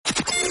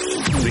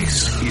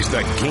This is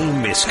the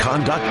Game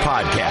Misconduct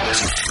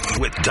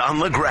Podcast with Don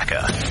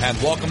LaGreca. And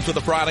welcome to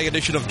the Friday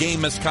edition of Game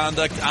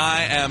Misconduct.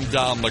 I am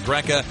Don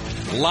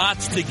LaGreca.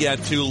 Lots to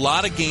get to, a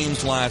lot of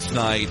games last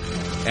night,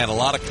 and a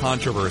lot of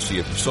controversy.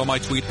 If you saw my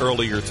tweet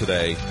earlier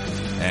today,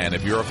 and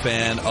if you're a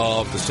fan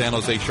of the San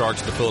Jose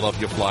Sharks, the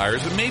Philadelphia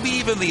Flyers, and maybe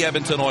even the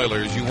Edmonton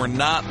Oilers, you were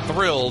not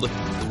thrilled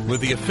with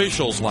the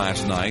officials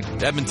last night.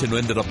 Edmonton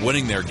ended up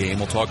winning their game.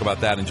 We'll talk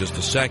about that in just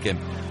a second.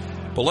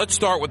 But let's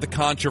start with the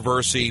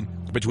controversy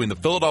between the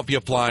Philadelphia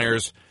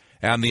Flyers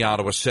and the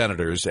Ottawa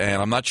Senators. And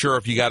I'm not sure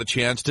if you got a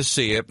chance to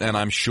see it, and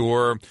I'm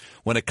sure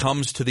when it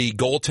comes to the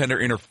goaltender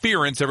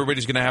interference,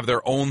 everybody's going to have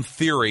their own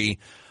theory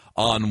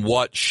on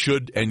what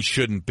should and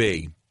shouldn't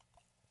be.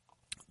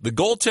 The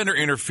goaltender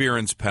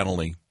interference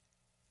penalty,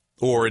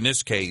 or in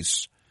this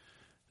case,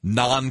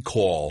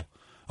 non-call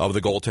of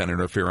the goaltender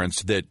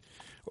interference that,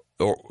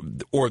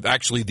 or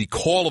actually the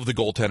call of the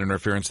goaltender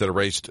interference that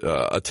erased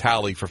a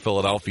tally for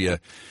Philadelphia,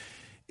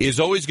 is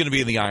always going to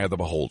be in the eye of the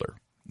beholder.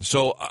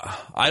 So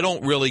I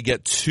don't really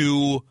get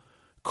too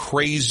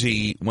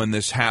crazy when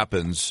this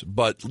happens.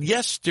 But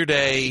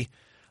yesterday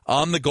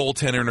on the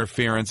goaltender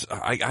interference,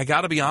 I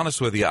got to be honest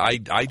with you, I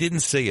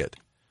didn't see it.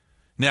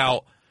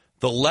 Now,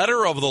 the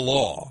letter of the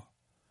law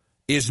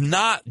is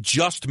not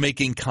just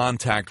making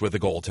contact with the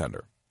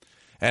goaltender.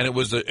 And it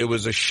was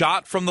a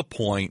shot from the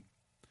point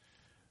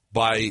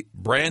by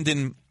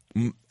Brandon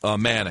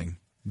Manning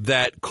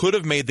that could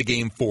have made the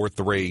game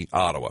 4-3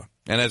 Ottawa.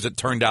 And as it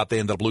turned out, they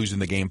ended up losing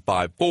the game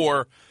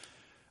 5-4.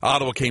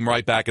 Ottawa came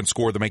right back and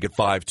scored to make it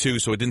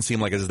 5-2, so it didn't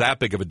seem like it was that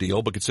big of a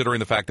deal. But considering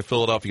the fact that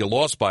Philadelphia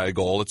lost by a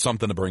goal, it's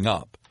something to bring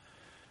up.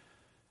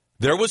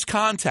 There was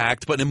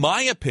contact, but in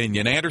my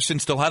opinion, Anderson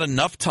still had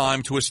enough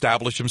time to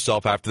establish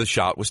himself after the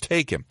shot was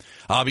taken.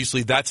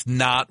 Obviously, that's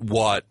not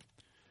what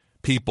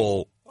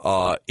people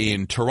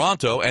in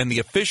Toronto and the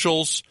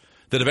officials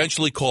that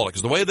eventually call it,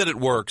 because the way that it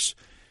works,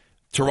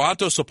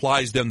 Toronto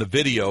supplies them the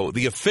video.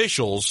 The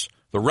officials,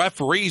 the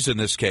referees in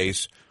this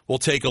case, will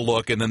take a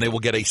look, and then they will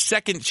get a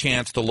second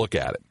chance to look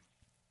at it.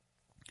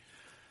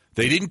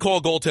 They didn't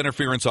call goaltender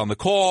interference on the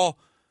call.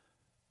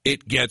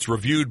 It gets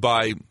reviewed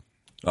by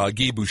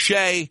Guy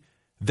Boucher.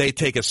 They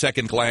take a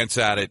second glance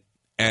at it,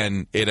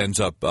 and it ends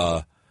up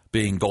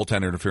being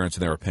goaltender interference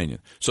in their opinion.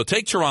 So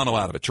take Toronto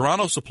out of it.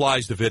 Toronto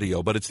supplies the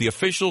video, but it's the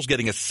officials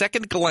getting a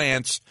second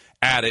glance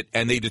at it,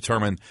 and they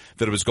determine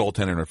that it was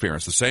goaltender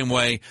interference. The same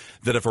way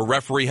that if a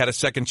referee had a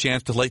second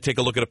chance to take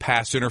a look at a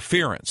pass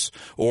interference,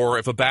 or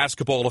if a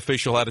basketball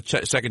official had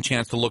a second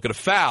chance to look at a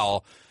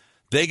foul,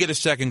 they get a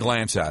second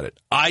glance at it.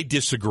 I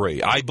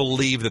disagree. I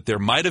believe that there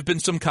might have been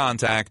some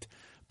contact,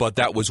 but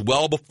that was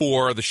well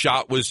before the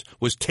shot was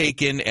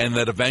taken, and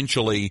that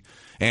eventually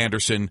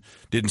Anderson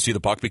didn't see the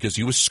puck because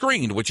he was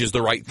screened, which is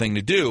the right thing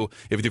to do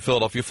if the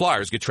Philadelphia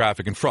Flyers get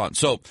traffic in front.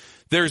 So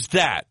there's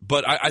that,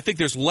 but I think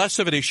there's less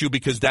of an issue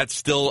because that's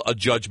still a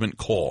judgment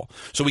call.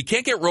 So we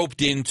can't get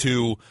roped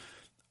into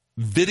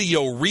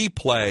video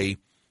replay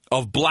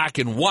of black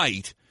and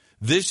white.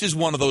 This is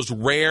one of those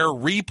rare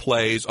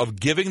replays of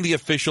giving the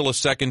official a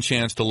second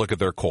chance to look at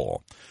their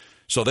call.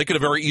 So they could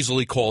have very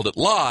easily called it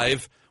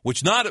live,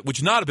 which not have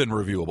been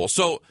reviewable.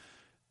 So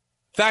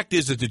fact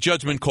is that the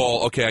judgment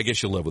call, okay, I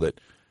guess you live with it.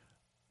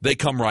 They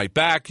come right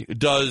back.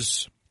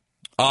 Does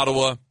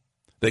Ottawa.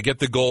 They get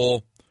the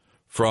goal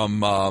from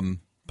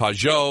by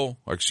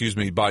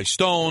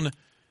Stone,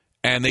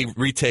 and they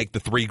retake the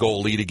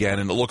 3-goal lead again,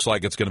 and it looks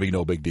like it's going to be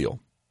no big deal.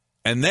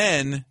 And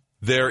then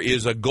there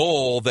is a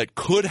goal that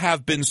could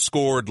have been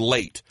scored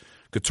late.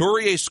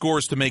 Couturier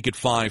scores to make it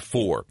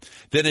 5-4.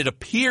 Then it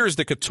appears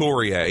that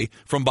Couturier,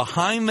 from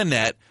behind the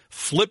net,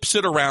 flips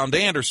it around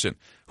Anderson,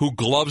 who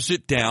gloves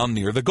it down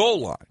near the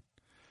goal line.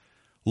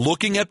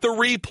 Looking at the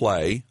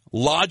replay,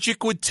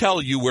 logic would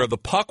tell you where the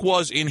puck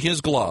was in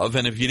his glove,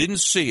 and if you didn't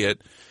see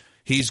it,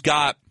 he's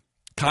got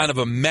kind of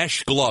a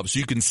mesh glove, so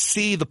you can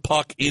see the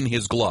puck in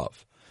his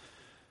glove.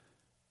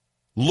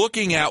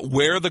 Looking at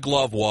where the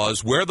glove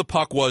was, where the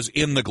puck was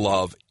in the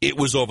glove, it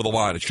was over the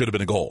line. It should have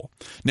been a goal.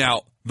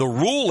 Now, the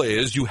rule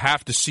is you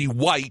have to see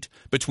white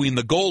between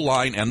the goal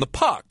line and the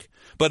puck.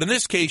 But in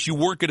this case, you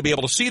weren't going to be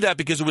able to see that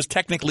because it was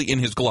technically in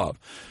his glove.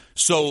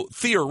 So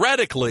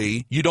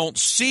theoretically, you don't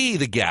see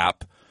the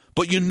gap,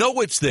 but you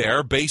know it's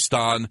there based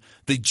on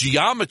the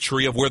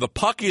geometry of where the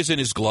puck is in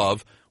his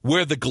glove,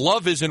 where the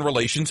glove is in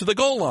relation to the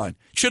goal line.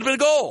 It should have been a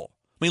goal.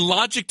 I mean,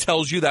 logic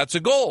tells you that's a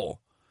goal.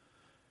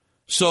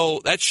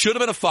 So that should have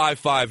been a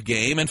 5-5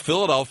 game, and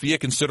Philadelphia,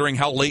 considering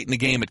how late in the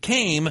game it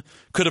came,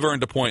 could have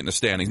earned a point in the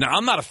standings. Now,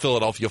 I'm not a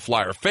Philadelphia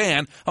Flyer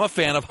fan. I'm a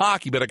fan of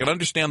hockey, but I can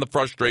understand the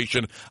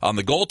frustration on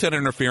the goaltender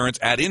interference.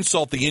 Add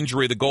insult the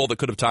injury, the goal that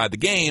could have tied the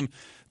game.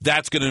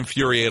 That's going to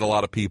infuriate a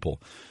lot of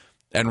people.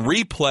 And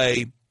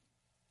replay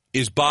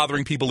is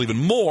bothering people even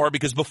more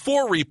because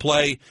before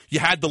replay, you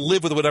had to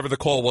live with whatever the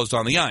call was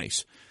on the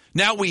ice.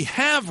 Now we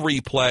have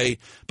replay,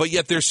 but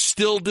yet there's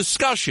still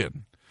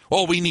discussion.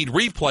 Oh, we need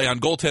replay on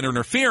goaltender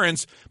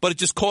interference, but it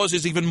just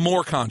causes even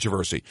more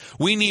controversy.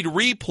 We need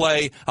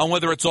replay on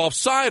whether it's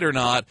offside or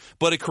not,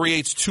 but it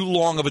creates too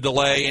long of a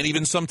delay, and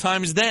even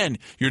sometimes then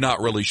you're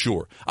not really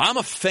sure. I'm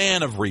a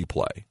fan of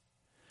replay,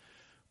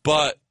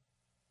 but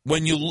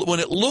when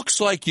it looks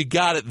like you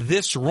got it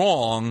this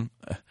wrong,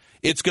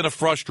 it's going to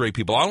frustrate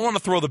people. I don't want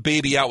to throw the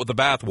baby out with the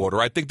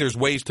bathwater. I think there's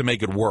ways to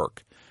make it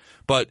work.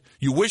 But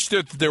you wish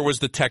that there was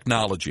the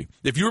technology.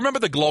 If you remember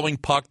the glowing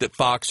puck that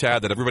Fox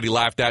had that everybody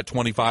laughed at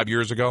 25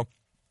 years ago,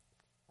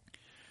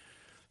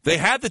 they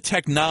had the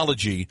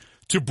technology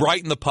to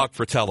brighten the puck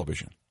for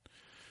television.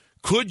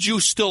 Could you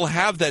still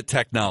have that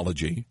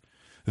technology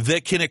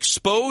that can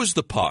expose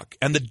the puck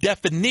and the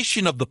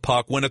definition of the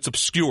puck when it's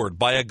obscured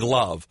by a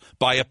glove,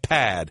 by a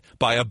pad,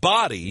 by a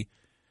body,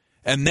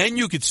 and then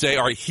you could say,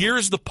 all right,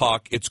 here's the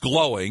puck, it's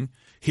glowing.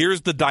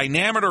 Here's the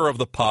diameter of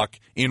the puck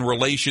in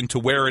relation to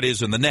where it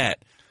is in the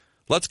net.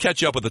 Let's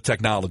catch up with the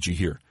technology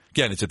here.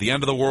 Again, it's at the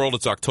end of the world.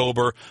 It's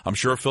October. I'm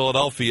sure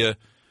Philadelphia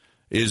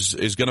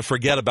is going to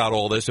forget about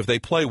all this if they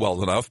play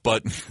well enough,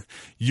 but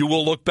you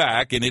will look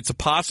back, and it's a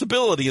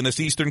possibility in this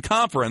Eastern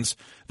Conference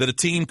that a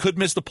team could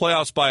miss the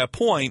playoffs by a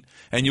point,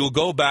 and you will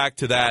go back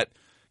to that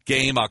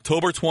game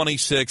October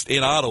 26th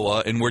in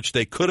Ottawa in which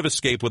they could have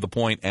escaped with a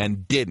point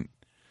and didn't.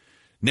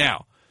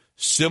 Now,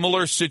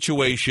 similar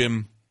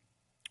situation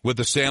with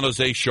the San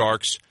Jose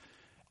Sharks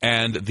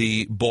and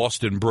the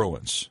Boston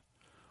Bruins,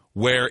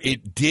 where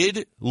it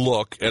did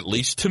look, at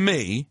least to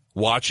me,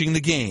 watching the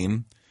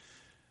game,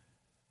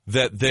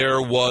 that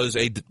there was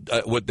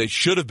what they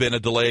should have been a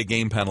delay of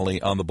game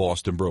penalty on the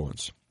Boston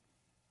Bruins.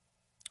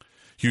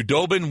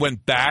 Hudobin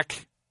went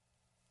back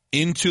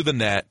into the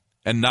net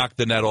and knocked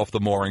the net off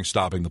the mooring,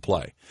 stopping the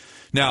play.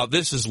 Now,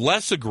 this is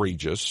less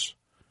egregious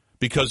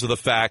because of the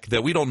fact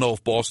that we don't know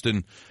if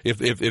Boston,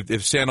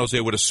 if San Jose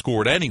would have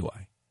scored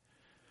anyway.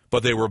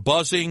 But they were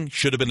buzzing,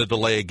 should have been a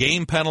delay of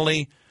game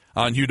penalty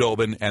on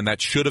Hudobin, and that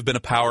should have been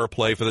a power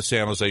play for the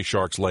San Jose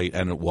Sharks late,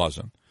 and it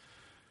wasn't.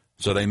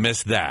 So they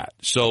missed that.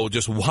 So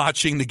just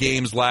watching the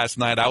games last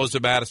night, I was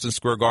at Madison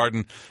Square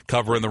Garden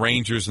covering the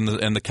Rangers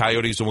and the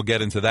Coyotes, and we'll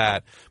get into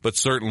that. But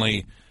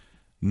certainly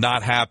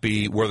not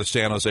happy were the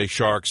San Jose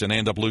Sharks and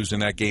end up losing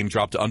that game,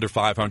 dropped to under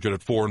 500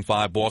 at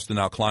 4-5. Boston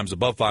now climbs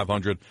above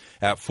 500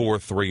 at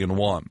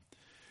 4-3-1.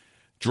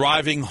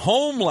 Driving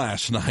home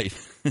last night,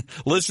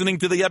 listening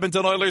to the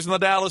Edmonton Oilers and the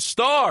Dallas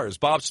Stars.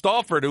 Bob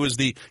Stauffer, who is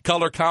the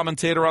color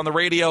commentator on the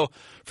radio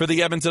for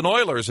the Edmonton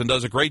Oilers and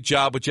does a great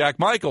job with Jack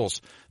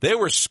Michaels. They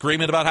were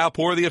screaming about how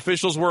poor the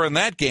officials were in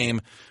that game,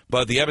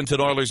 but the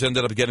Edmonton Oilers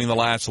ended up getting the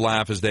last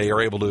laugh as they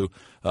are able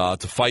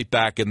to fight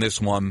back in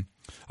this one.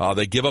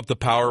 They give up the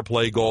power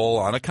play goal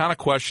on a kind of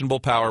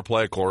questionable power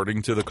play,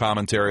 according to the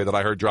commentary that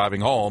I heard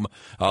driving home.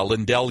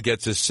 Lindell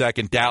gets his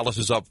second. Dallas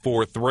is up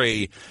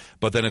 4-3,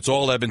 but then it's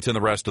all Edmonton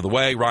the rest of the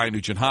way. Ryan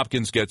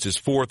Nugent-Hopkins gets his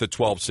fourth at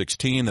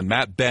 12-16, and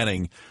Matt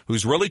Benning,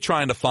 who's really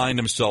trying to find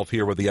himself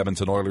here with the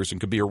Edmonton Oilers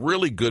and could be a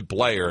really good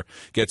player,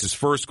 gets his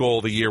first goal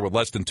of the year with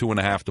less than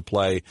 2.5 to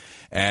play,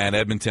 and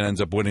Edmonton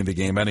ends up winning the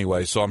game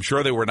anyway. So I'm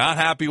sure they were not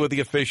happy with the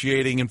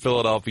officiating in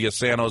Philadelphia,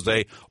 San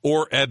Jose,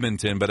 or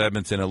Edmonton, but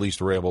Edmonton at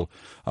least were able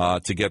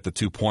to get the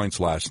 2 points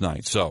last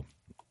night. So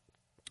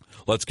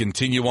let's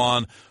continue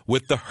on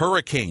with the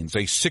Hurricanes,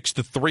 a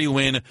 6-3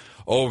 win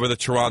over the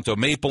Toronto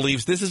Maple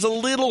Leafs. This is a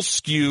little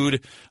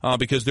skewed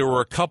because there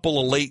were a couple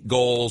of late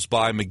goals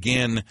by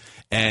McGinn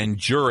and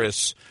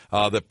Juris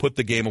that put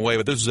the game away.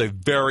 But this is a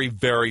very,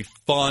 very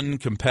fun,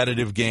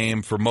 competitive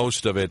game for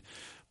most of it.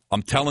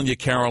 I'm telling you,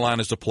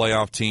 Carolina's a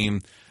playoff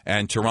team,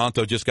 and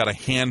Toronto just got a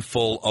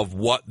handful of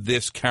what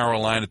this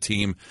Carolina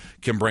team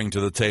can bring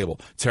to the table.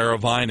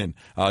 Teravainen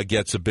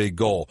gets a big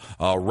goal.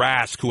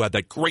 Rask, who had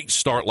that great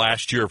start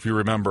last year, if you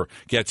remember,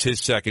 gets his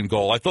second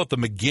goal. I thought the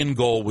McGinn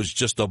goal was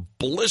just a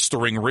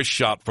blistering wrist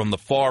shot from the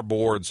far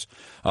boards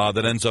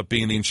that ends up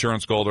being the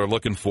insurance goal they're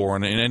looking for.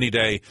 And in any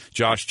day,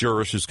 Josh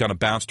Juris, who's kind of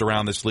bounced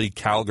around this league,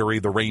 Calgary,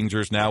 the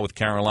Rangers now with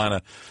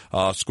Carolina,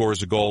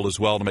 scores a goal as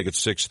well to make it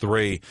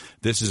 6-3.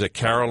 This is a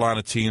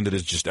Carolina team that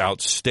is just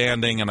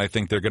outstanding, and I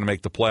think they're going to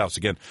make the playoffs.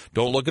 Again,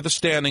 don't look at the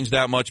standings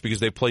that much because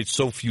they played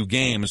so few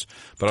games,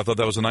 but I thought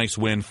that was a nice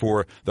win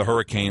for the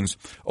Hurricanes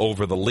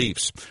over the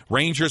Leafs.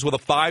 Rangers with a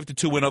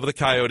 5-2 win over the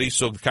Coyotes,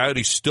 so the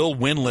Coyotes still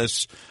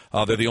winless.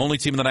 They're the only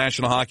team in the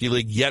National Hockey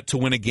League yet to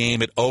win a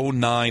game at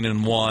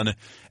 0-9-1.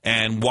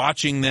 And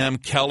watching them,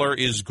 Keller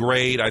is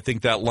great. I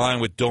think that line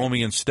with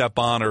Domi and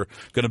Stepan are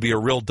going to be a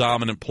real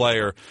dominant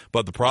player.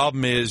 But the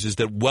problem is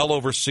that well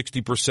over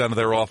 60% of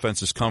their offense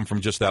has come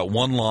from just that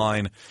one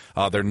line.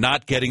 They're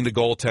not getting the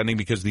goaltending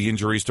because of the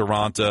injuries to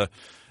Ranta.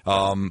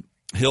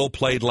 Hill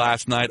played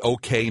last night.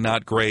 Okay,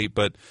 not great,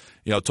 but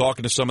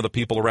talking to some of the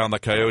people around the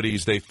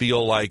Coyotes, they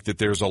feel like that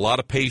there's a lot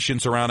of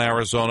patience around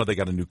Arizona. They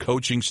got a new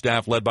coaching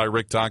staff led by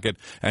Rick Tocchet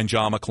and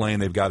John McClain.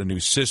 They've got a new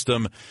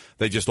system.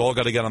 They just all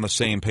got to get on the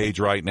same page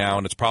right now,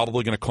 and it's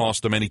probably going to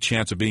cost them any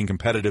chance of being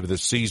competitive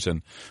this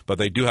season. But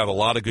they do have a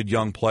lot of good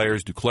young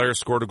players. Duclair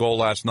scored a goal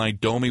last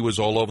night. Domi was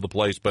all over the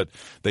place, but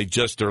they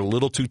just are a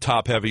little too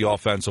top-heavy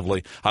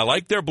offensively. I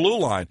like their blue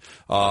line.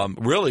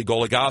 Really,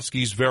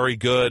 Goligoski's very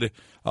good.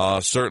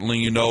 Certainly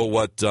you know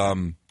what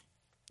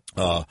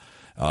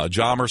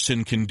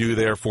Jomerson can do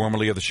there,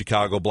 formerly of the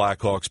Chicago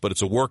Blackhawks, but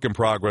it's a work in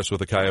progress with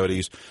the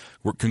Coyotes.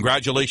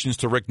 Congratulations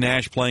to Rick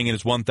Nash playing in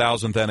his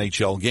 1,000th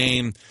NHL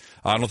game.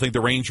 I don't think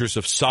the Rangers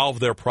have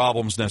solved their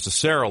problems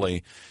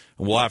necessarily.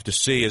 We'll have to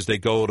see as they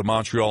go to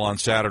Montreal on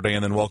Saturday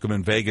and then welcome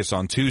in Vegas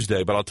on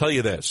Tuesday. But I'll tell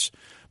you this.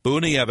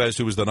 Bunieves,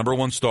 who was the number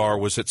one star,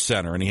 was at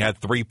center, and he had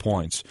 3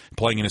 points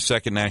playing in his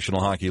second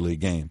National Hockey League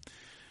game.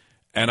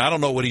 And I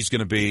don't know what he's going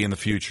to be in the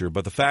future,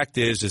 but the fact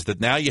is that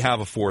now you have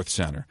a fourth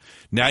center.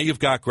 Now you've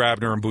got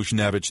Grabner and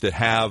Buchnevich that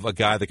have a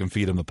guy that can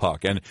feed him the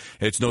puck. And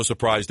it's no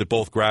surprise that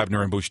both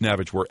Grabner and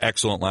Buchnevich were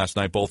excellent last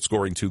night, both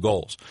scoring 2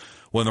 goals.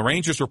 When the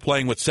Rangers were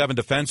playing with 7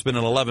 defensemen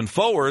and 11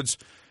 forwards,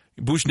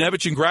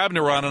 Buchnevich and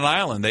Grabner were on an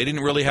island. They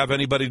didn't really have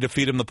anybody to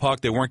feed him the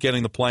puck. They weren't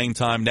getting the playing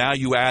time. Now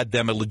you add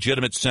them a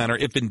legitimate center,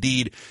 if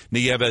indeed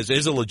Nieves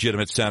is a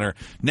legitimate center.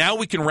 Now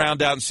we can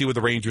round out and see what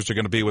the Rangers are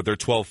going to be with their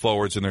 12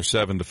 forwards and their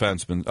 6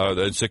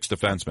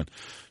 defensemen.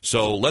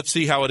 So let's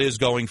see how it is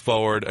going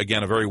forward.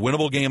 Again, a very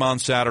winnable game on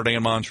Saturday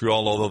in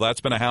Montreal, although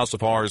that's been a house of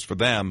horrors for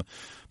them.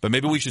 But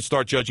maybe we should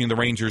start judging the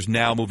Rangers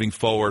now moving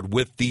forward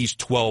with these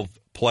 12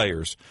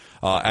 players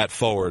at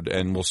forward,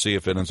 and we'll see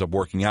if it ends up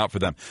working out for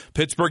them.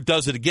 Pittsburgh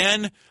does it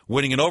again,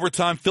 winning in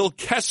overtime. Phil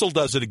Kessel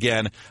does it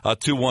again, a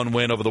 2-1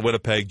 win over the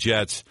Winnipeg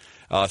Jets.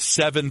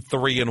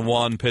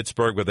 7-3-1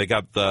 Pittsburgh, but they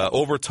got the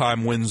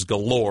overtime wins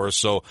galore,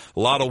 so a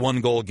lot of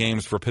one-goal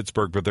games for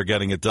Pittsburgh, but they're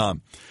getting it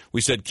done.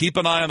 We said keep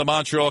an eye on the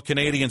Montreal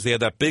Canadiens. They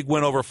had that big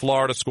win over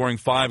Florida, scoring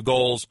 5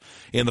 goals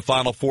in the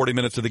final 40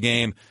 minutes of the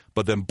game,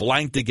 but then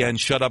blanked again,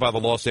 shut out by the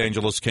Los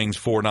Angeles Kings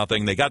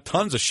 4-0. They got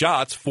tons of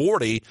shots,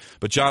 40,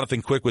 but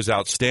Jonathan Quick was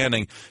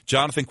outstanding.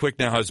 Jonathan Quick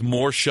now has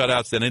more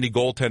shutouts than any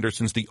goaltender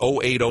since the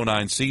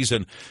 08-09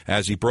 season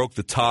as he broke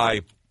the tie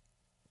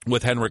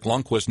with Henrik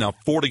Lundqvist. Now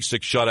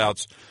 46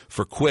 shutouts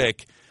for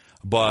Quick.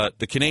 But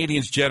the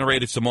Canadiens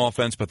generated some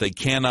offense, but they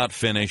cannot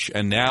finish.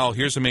 And now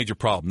here's a major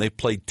problem. They've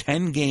played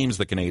 10 games,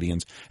 the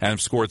Canadiens, and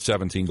have scored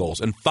 17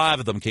 goals. And 5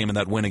 of them came in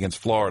that win against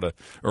Florida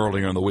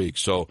earlier in the week.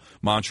 So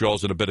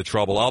Montreal's in a bit of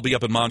trouble. I'll be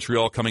up in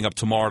Montreal coming up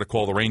tomorrow to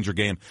call the Ranger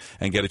game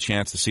and get a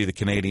chance to see the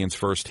Canadiens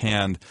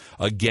firsthand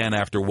again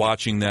after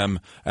watching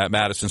them at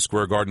Madison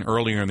Square Garden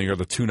earlier in the year,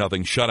 the 2-0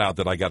 shutout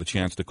that I got a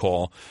chance to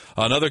call.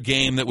 Another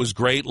game that was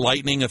great,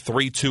 Lightning, a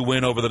 3-2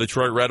 win over the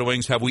Detroit Red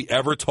Wings. Have we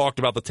ever talked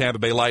about the Tampa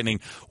Bay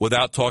Lightning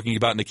without talking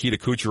about Nikita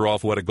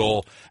Kucherov, who had a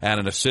goal and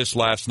an assist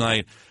last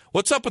night?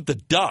 What's up with the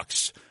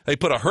Ducks? They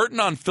put a hurting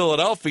on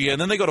Philadelphia,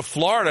 and then they go to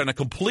Florida and a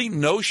complete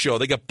no-show.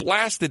 They got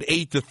blasted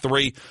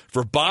 8-3.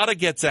 Verbata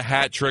gets a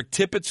hat trick.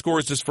 Tippett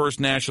scores his first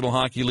National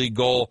Hockey League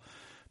goal.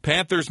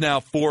 Panthers now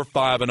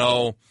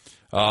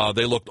 4-5-0.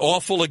 They looked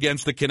awful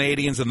against the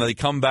Canadiens, and they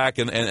come back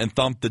and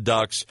thump the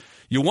Ducks.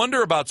 You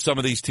wonder about some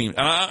of these teams,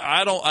 and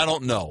I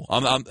don't know.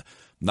 I'm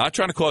not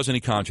trying to cause any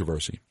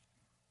controversy,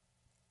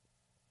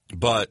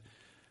 but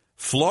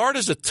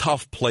Florida's a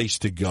tough place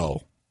to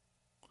go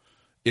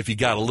if you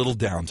got a little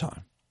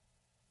downtime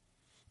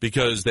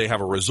because they have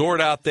a resort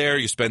out there.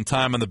 You spend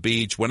time on the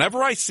beach.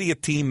 Whenever I see a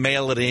team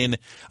mail it in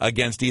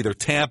against either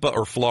Tampa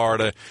or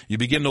Florida, you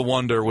begin to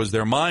wonder, was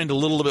their mind a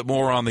little bit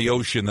more on the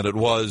ocean than it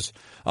was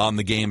on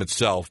the game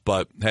itself?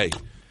 But, hey,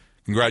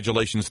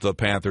 congratulations to the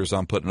Panthers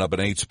on putting up an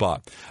 8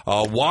 spot.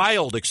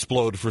 Wild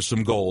explode for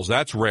some goals.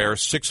 That's rare.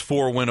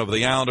 6-4 win over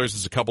the Islanders.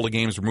 There's a couple of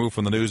games removed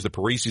from the news that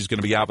Parisi's going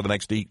to be out for the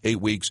next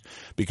 8 weeks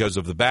because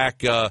of the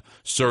back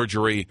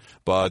surgery.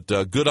 But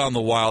good on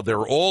the Wild. They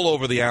were all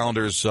over the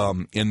Islanders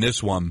in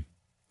this one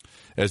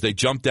as they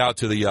jumped out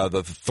to the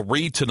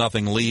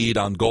 3-0 lead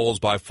on goals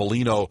by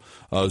Foligno,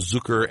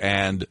 Zucker,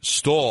 and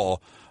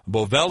Stahl.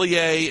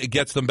 Beauvillier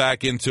gets them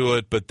back into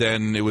it, but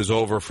then it was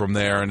over from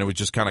there, and it was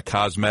just kind of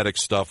cosmetic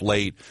stuff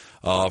late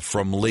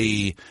from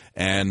Lee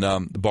and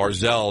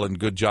Barzell, and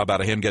good job out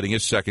of him getting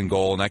his second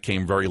goal, and that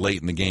came very late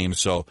in the game.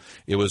 So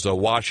it was a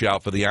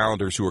washout for the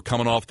Islanders, who were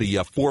coming off the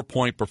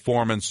 4-point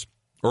performance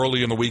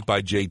early in the week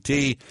by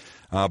JT,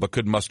 but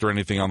couldn't muster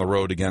anything on the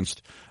road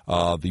against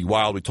the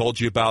Wild. We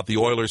told you about the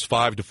Oilers'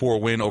 5-4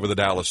 win over the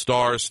Dallas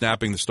Stars,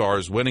 snapping the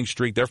Stars' winning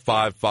streak. They're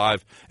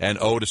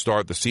 5-5-0 to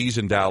start the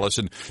season, Dallas.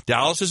 And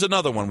Dallas is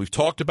another one. We've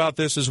talked about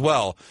this as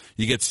well.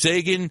 You get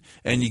Sagan,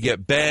 and you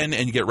get Ben,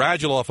 and you get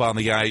Radulov on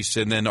the ice,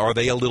 and then are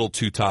they a little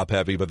too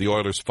top-heavy? But the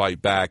Oilers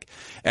fight back.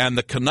 And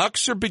the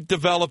Canucks are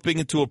developing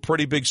into a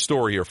pretty big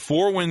story here.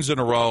 4 wins in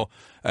a row.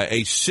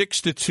 A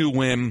 6-2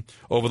 win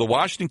over the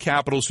Washington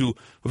Capitals, who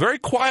very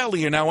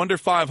quietly are now under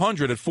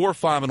 500 at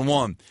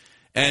 4-5-1.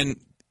 And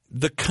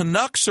the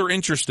Canucks are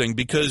interesting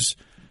because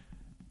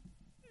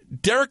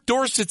Derek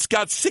Dorsett's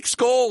got 6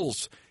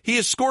 goals. He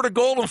has scored a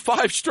goal in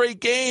 5 straight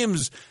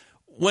games.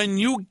 when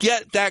you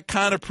get that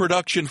kind of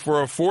production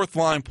for a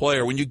fourth-line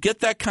player, when you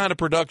get that kind of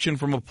production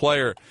from a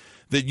player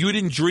that you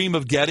didn't dream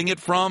of getting it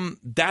from,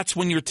 that's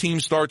when your team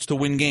starts to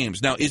win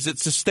games. Now, is it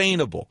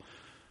sustainable?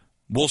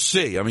 We'll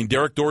see. I mean,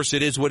 Derek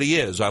Dorsett is what he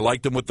is. I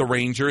liked him with the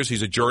Rangers.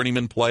 He's a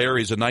journeyman player.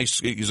 He's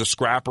a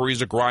scrapper.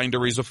 He's a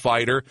grinder. He's a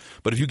fighter.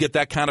 But if you get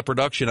that kind of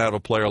production out of a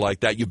player like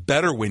that, you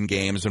better win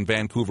games, and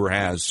Vancouver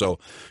has. So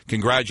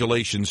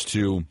congratulations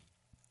to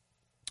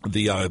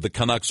the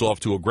Canucks,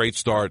 off to a great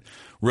start.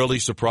 Really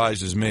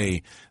surprises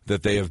me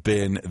that they have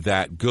been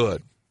that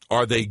good.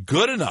 Are they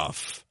good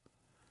enough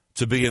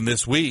to be in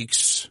this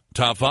week's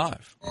Top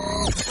 5?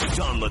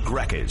 Don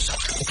LaGreca's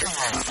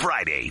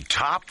Friday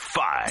Top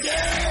 5.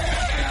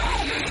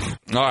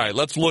 All right,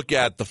 let's look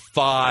at the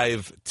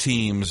 5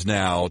 teams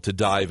now to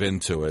dive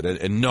into it.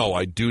 And no,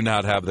 I do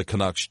not have the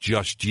Canucks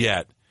just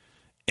yet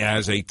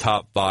as a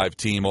top 5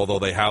 team, although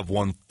they have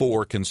won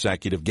 4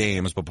 consecutive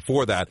games. But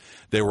before that,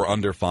 they were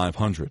under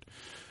 500.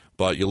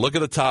 But you look at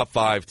the top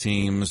 5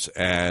 teams,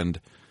 and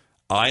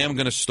I am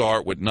going to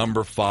start with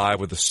number 5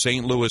 with the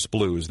St. Louis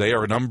Blues. They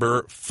are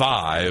number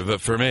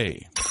 5 for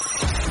me.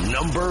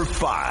 Number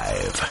 5.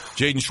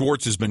 Jaden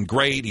Schwartz has been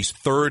great. He's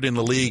third in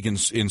the league in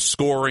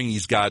scoring.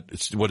 He's got,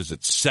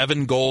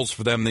 7 goals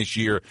for them this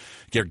year.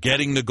 They're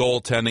getting the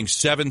goaltending,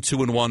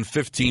 7-2-1,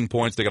 15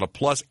 points. They got a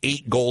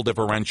 +8 goal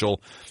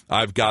differential.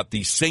 I've got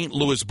the St.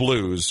 Louis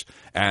Blues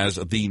as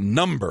the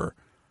number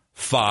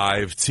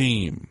 5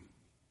 team.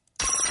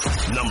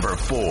 Number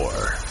 4.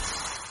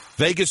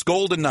 Vegas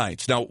Golden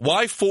Knights. Now,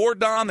 why 4,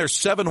 Don? They're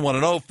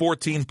 7-1-0,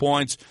 14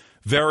 points,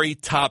 very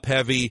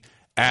top-heavy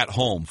at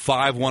home.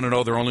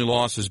 5-1-0. Their only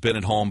loss has been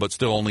at home, but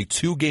still only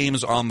 2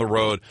 games on the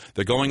road.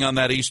 They're going on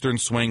that Eastern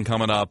swing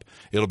coming up.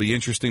 It'll be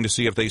interesting to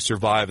see if they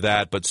survive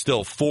that, but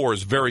still 4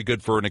 is very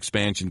good for an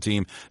expansion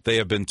team. They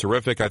have been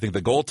terrific. I think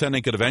the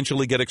goaltending could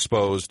eventually get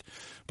exposed,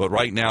 but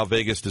right now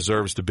Vegas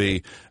deserves to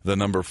be the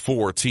number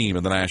 4 team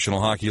in the National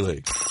Hockey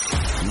League.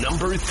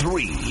 Number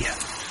 3.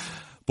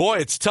 Boy,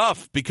 it's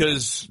tough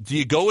because do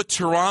you go with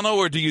Toronto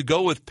or do you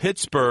go with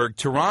Pittsburgh?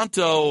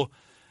 Toronto,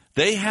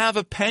 they have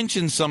a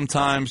penchant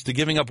sometimes to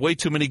giving up way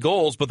too many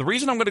goals, but the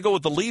reason I'm going to go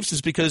with the Leafs is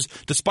because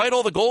despite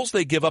all the goals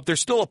they give up, they're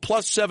still a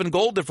 +7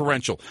 goal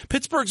differential.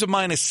 Pittsburgh's a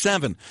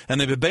 -7, and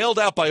they've been bailed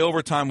out by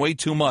overtime way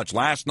too much.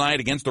 Last night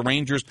against the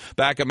Rangers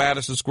back at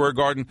Madison Square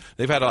Garden,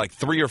 they've had like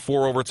 3 or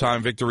 4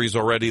 overtime victories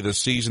already this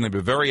season. They've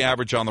been very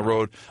average on the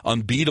road,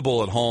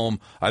 unbeatable at home.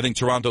 I think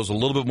Toronto's a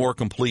little bit more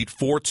complete,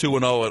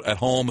 4-2-0 at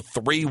home,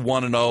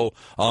 3-1-0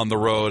 on the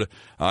road.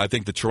 I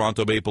think the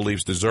Toronto Maple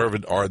Leafs deserve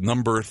it, are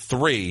number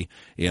 3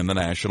 in the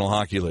National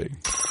Hockey League.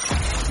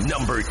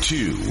 Number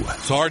 2.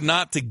 It's hard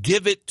not to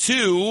give it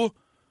to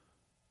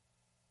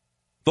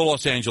the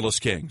Los Angeles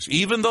Kings.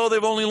 Even though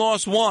they've only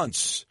lost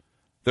once,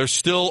 they're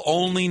still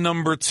only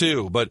number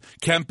 2. But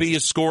Kempe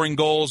is scoring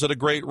goals at a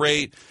great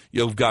rate.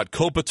 You've got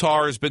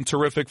Kopitar has been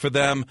terrific for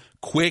them.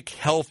 Quick,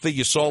 healthy.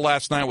 You saw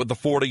last night with the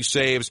 40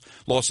 saves.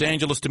 Los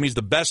Angeles, to me, is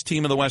the best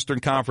team in the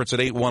Western Conference at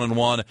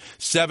 8-1-1.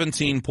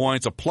 17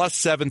 points, a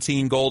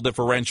 +17 goal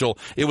differential.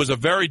 It was a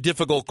very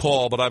difficult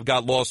call, but I've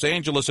got Los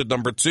Angeles at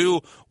number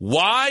 2.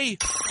 Why?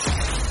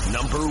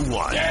 Number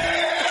 1.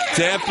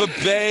 Tampa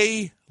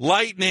Bay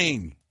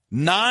Lightning.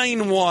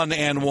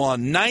 9-1-1,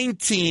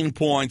 19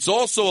 points,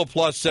 also a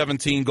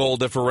 +17 goal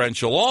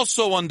differential,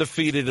 also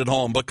undefeated at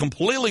home, but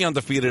completely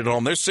undefeated at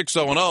home. They're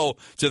 6-0-0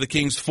 to the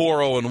Kings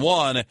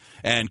 4-0-1,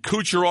 and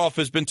Kucherov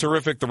has been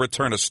terrific. The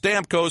return of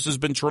Stamkos has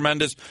been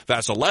tremendous.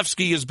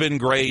 Vasilevsky has been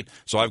great.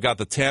 So I've got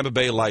the Tampa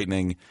Bay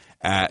Lightning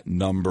at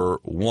number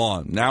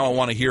 1. Now I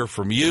want to hear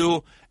from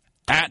you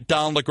at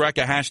Don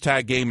LaGreca,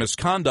 hashtag game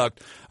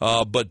misconduct.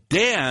 But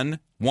Dan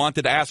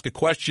wanted to ask a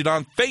question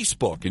on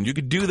Facebook, and you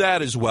could do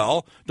that as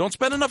well. Don't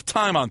spend enough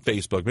time on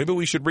Facebook. Maybe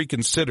we should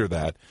reconsider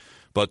that.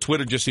 But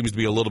Twitter just seems to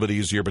be a little bit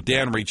easier. But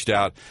Dan reached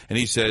out, and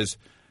he says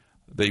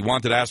they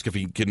wanted to ask if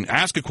he can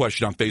ask a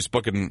question on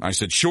Facebook, and I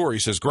said, sure. He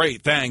says,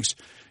 great, thanks.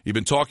 You've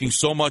been talking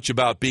so much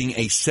about being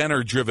a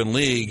center-driven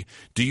league.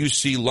 Do you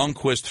see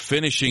Lundqvist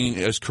finishing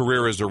his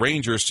career as a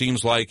Ranger?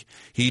 Seems like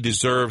he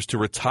deserves to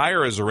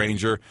retire as a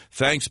Ranger.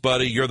 Thanks,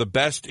 buddy. You're the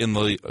best, in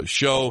the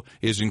show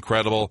is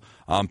incredible.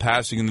 I'm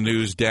passing the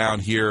news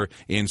down here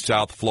in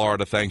South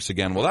Florida. Thanks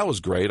again. Well, that was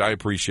great. I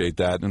appreciate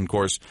that. And, of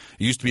course,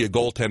 it used to be a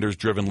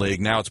goaltenders-driven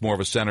league. Now it's more of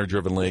a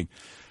center-driven league.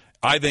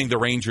 I think the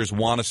Rangers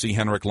want to see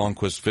Henrik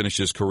Lundqvist finish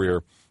his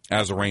career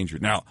as a Ranger.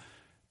 Now,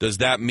 does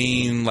that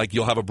mean like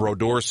you'll have a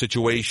Brodeur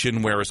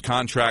situation where his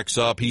contract's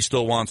up, he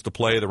still wants to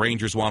play, the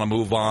Rangers want to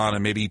move on,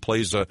 and maybe he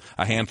plays a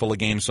handful of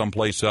games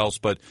someplace else?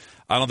 But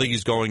I don't think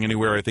he's going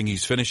anywhere. I think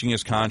he's finishing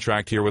his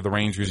contract here with the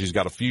Rangers. He's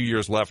got a few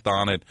years left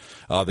on it.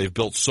 They've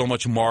built so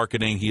much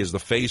marketing. He is the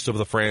face of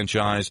the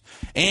franchise.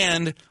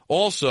 And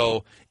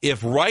also,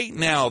 if right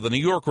now the New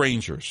York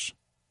Rangers,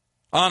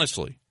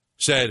 honestly,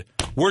 said,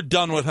 we're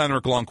done with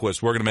Henrik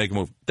Lundqvist, we're going to make a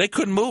move, they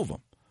couldn't move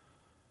him.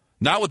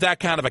 Not with that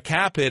kind of a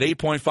cap hit,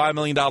 $8.5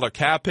 million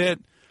cap hit.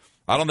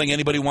 I don't think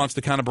anybody wants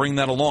to kind of bring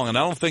that along. And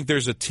I don't think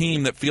there's a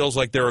team that feels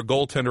like they're a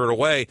goaltender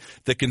away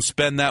that can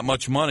spend that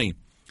much money.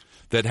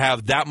 that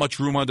have that much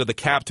room under the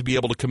cap to be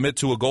able to commit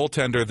to a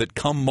goaltender that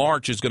come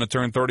March is going to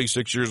turn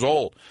 36 years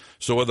old.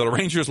 So whether the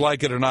Rangers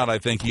like it or not, I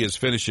think he is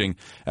finishing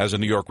as a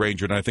New York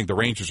Ranger, and I think the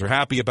Rangers are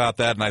happy about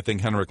that, and I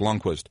think Henrik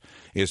Lundqvist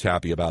is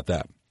happy about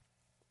that.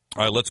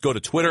 All right, let's go to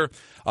Twitter.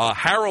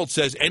 Harold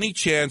says, any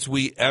chance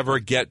we ever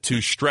get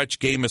to stretch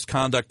game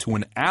misconduct to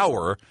an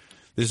hour?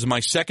 This is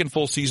my second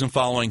full season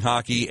following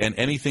hockey, and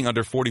anything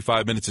under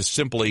 45 minutes is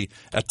simply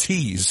a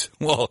tease.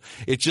 Well,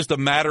 it's just a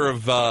matter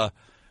of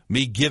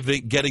me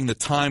getting the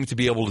time to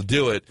be able to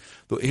do it.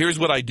 Here's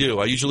what I do.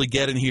 I usually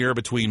get in here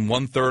between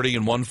 1:30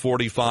 and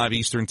 1:45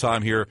 Eastern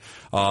time here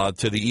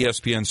to the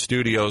ESPN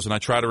studios, and I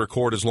try to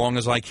record as long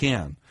as I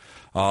can.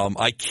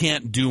 I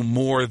can't do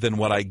more than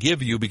what I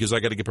give you because I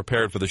got to get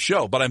prepared for the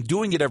show, but I'm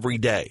doing it every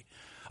day.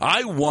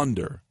 I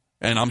wonder,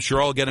 and I'm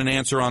sure I'll get an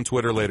answer on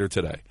Twitter later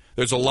today.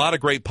 There's a lot of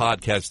great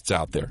podcasts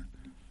out there,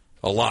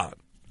 a lot,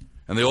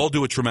 and they all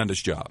do a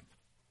tremendous job.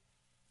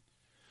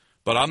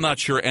 But I'm not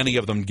sure any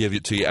of them give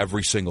it to you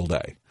every single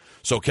day.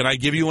 So can I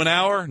give you an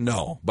hour?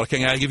 No. But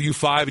can I give you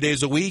 5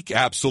 days a week?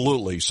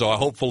 Absolutely. So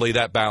hopefully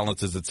that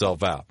balances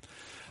itself out.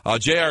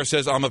 JR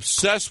says, I'm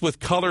obsessed with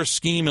color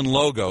scheme and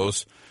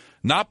logos.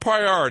 Not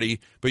priority,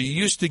 but you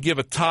used to give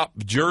a top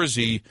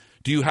jersey.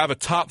 Do you have a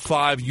top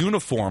 5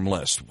 uniform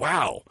list?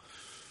 Wow.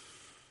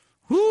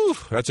 Whew,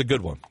 that's a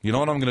good one. You know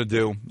what I'm going to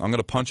do? I'm going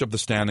to punch up the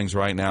standings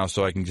right now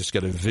so I can just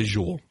get a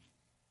visual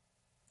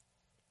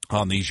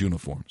on these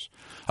uniforms.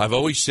 I've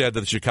always said that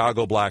the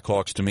Chicago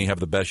Blackhawks, to me, have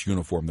the best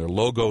uniform. Their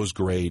logo is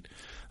great.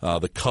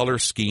 The color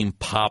scheme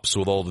pops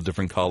with all the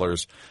different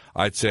colors.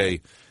 I'd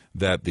say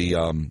that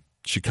the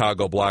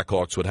Chicago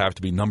Blackhawks would have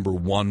to be number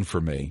 1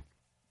 for me.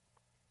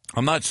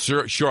 I'm not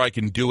sure I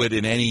can do it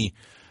in any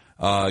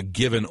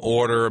given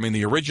order. I mean,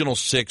 the original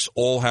 6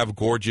 all have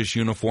gorgeous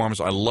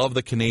uniforms. I love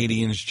the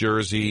Canadiens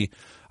jersey.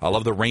 I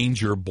love the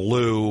Ranger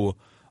blue.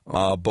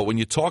 But when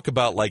you talk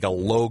about like a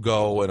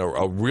logo and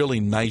a really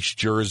nice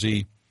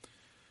jersey,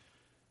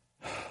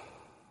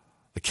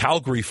 the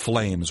Calgary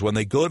Flames, when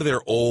they go to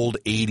their old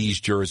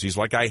 80s jerseys,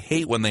 like I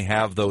hate when they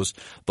have those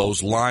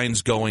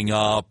lines going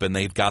up and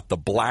they've got the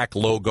black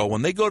logo.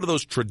 When they go to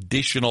those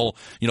traditional,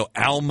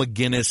 Al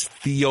McGuinness,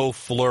 Theo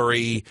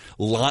Fleury,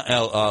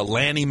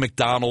 Lanny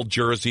McDonald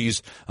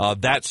jerseys,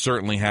 that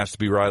certainly has to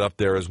be right up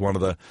there as one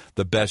of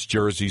the best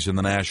jerseys in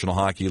the National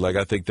Hockey League.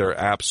 I think they're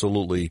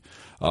absolutely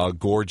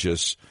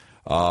gorgeous.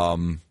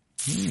 Those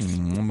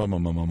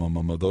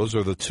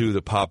are the two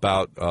that pop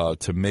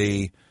out to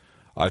me.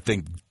 I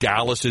think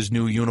Dallas's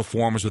new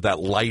uniforms with that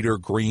lighter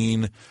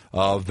green,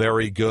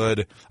 very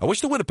good. I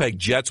wish the Winnipeg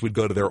Jets would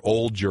go to their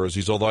old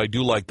jerseys, although I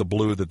do like the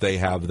blue that they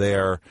have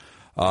there.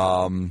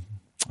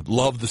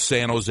 Love the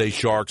San Jose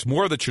Sharks.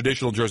 More of the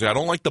traditional jersey. I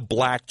don't like the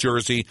black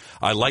jersey.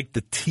 I like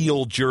the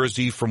teal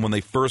jersey from when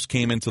they first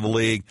came into the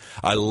league.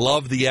 I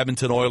love the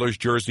Edmonton Oilers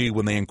jersey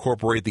when they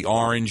incorporate the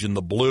orange and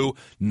the blue.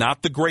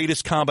 Not the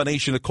greatest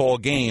combination to call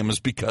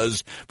games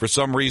because for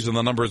some reason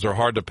the numbers are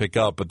hard to pick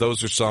up, but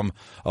those are some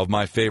of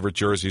my favorite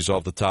jerseys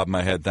off the top of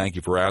my head. Thank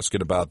you for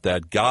asking about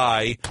that.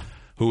 Guy,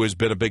 who has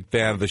been a big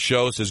fan of the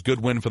show, says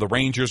good win for the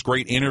Rangers.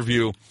 Great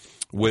interview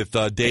with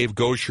Dave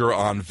Gosher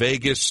on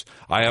Vegas.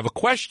 I have a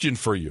question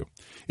for you.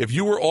 If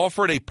you were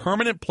offered a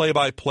permanent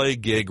play-by-play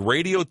gig,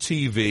 radio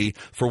TV,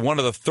 for one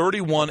of the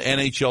 31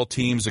 NHL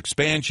teams'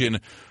 expansion,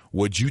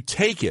 would you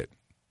take it?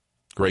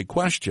 Great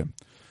question.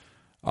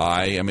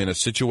 I am in a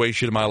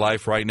situation in my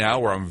life right now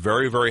where I'm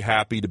very, very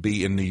happy to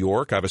be in New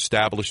York. I've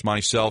established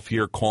myself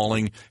here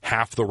calling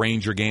half the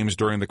Ranger games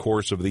during the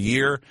course of the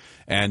year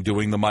and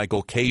doing the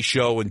Michael Kay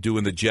show and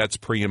doing the Jets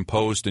pre and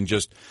post, and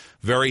just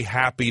very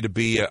happy to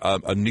be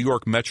a New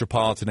York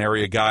metropolitan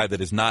area guy that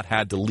has not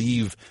had to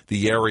leave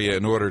the area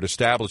in order to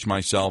establish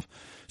myself.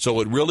 So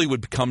it really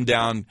would come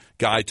down,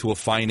 Guy, to a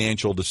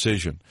financial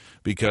decision,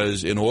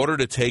 because in order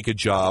to take a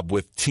job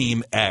with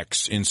Team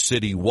X in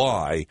City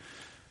Y,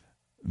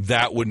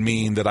 that would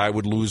mean that I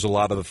would lose a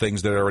lot of the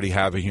things that I already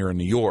have here in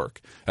New York.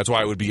 That's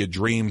why it would be a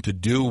dream to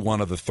do one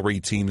of the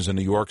 3 teams in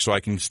New York so I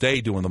can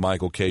stay doing the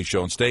Michael Kay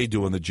show and stay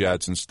doing the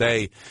Jets and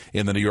stay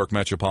in the New York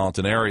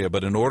metropolitan area.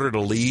 But in order to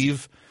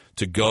leave,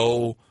 to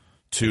go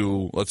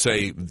to, let's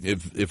say,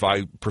 if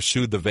I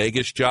pursued the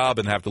Vegas job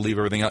and have to leave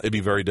everything else, it'd be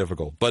very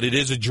difficult. But it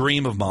is a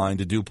dream of mine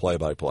to do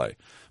play-by-play.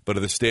 But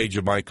at this stage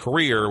of my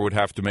career, I would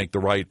have to make the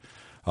right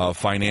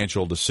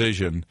financial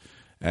decision.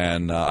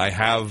 And I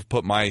have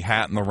put my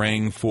hat in the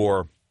ring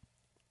for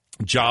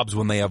jobs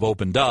when they have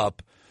opened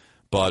up,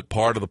 but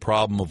part of the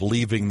problem of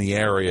leaving the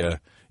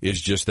area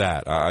is just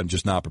that. I'm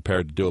just not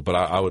prepared to do it, but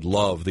I would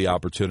love the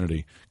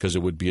opportunity because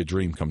it would be a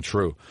dream come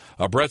true.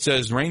 Brett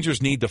says,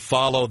 Rangers need to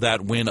follow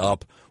that win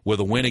up with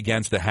a win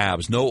against the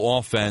Habs. No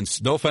offense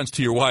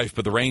to your wife,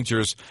 but the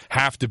Rangers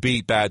have to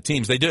beat bad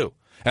teams. They do.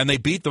 And they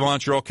beat the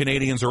Montreal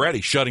Canadiens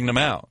already, shutting them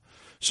out.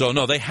 So,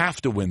 no, they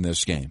have to win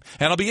this game.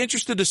 And I'll be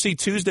interested to see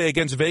Tuesday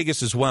against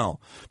Vegas as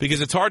well,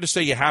 because it's hard to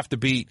say you have to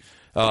beat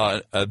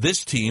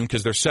this team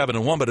because they're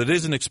 7-1, but it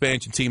is an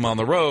expansion team on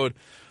the road.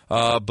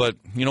 But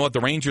you know what?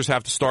 The Rangers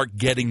have to start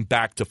getting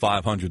back to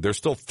 500. They're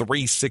still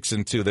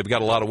 3-6-2. They've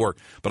got a lot of work.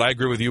 But I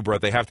agree with you,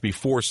 Brett. They have to be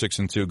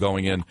 4-6-2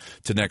 going in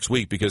to next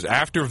week, because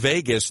after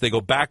Vegas, they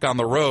go back on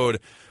the road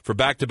for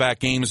back-to-back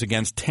games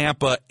against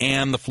Tampa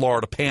and the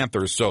Florida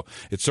Panthers. So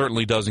it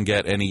certainly doesn't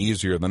get any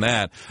easier than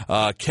that.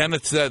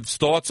 Kenneth said,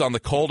 thoughts on the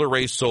Calder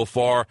race so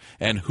far,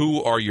 and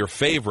who are your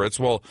favorites?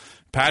 Well,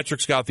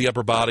 Patrick's got the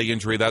upper body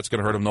injury. That's going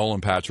to hurt him.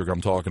 Nolan Patrick I'm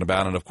talking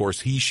about. And, of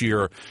course,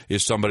 Hischier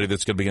is somebody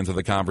that's going to be into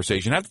the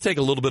conversation. I have to take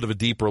a little bit of a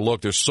deeper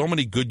look. There's so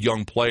many good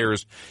young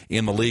players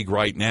in the league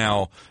right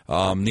now.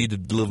 Need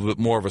a little bit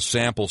more of a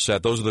sample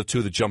set. Those are the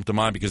two that jumped to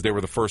mind because they were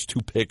the first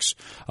two picks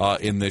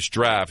in this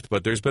draft.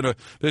 But there's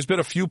been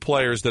a few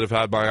players that have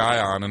had my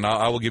eye on, and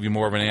I will give you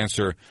more of an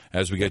answer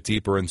as we get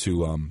deeper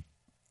into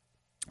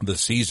the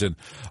season.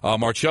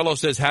 Marcello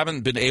says,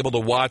 haven't been able to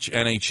watch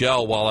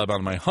NHL while I'm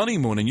on my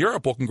honeymoon in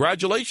Europe. Well,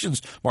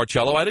 congratulations,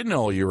 Marcello. I didn't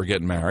know you were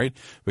getting married,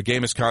 but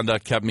Game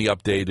Misconduct kept me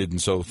updated, and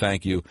so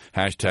thank you.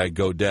 Hashtag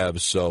Go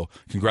Devs. So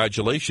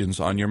congratulations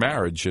on your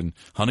marriage and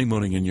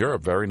honeymooning in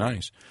Europe. Very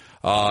nice.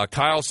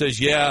 Kyle says,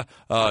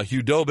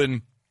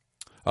 Hudobin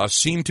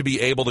seemed to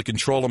be able to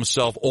control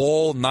himself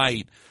all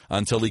night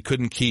until he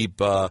couldn't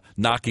keep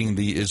knocking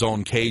his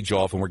own cage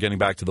off, and we're getting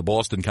back to the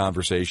Boston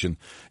conversation.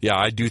 Yeah,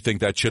 I do think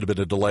that should have been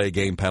a delay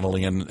game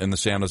penalty, and the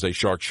San Jose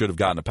Sharks should have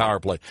gotten a power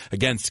play.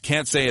 Again,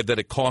 can't say that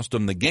it cost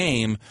them the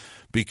game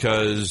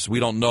because we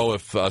don't know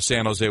if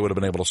San Jose would have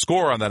been able to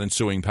score on that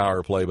ensuing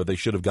power play, but they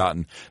should have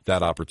gotten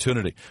that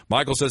opportunity.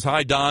 Michael says,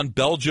 hi, Don,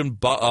 Belgian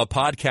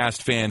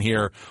podcast fan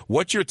here.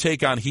 What's your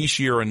take on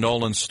Hischier and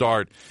Nolan's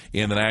start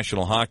in the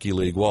National Hockey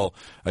League? Well,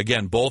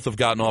 again, both have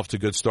gotten off to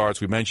good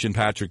starts. We mentioned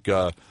Patrick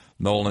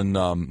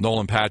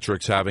Nolan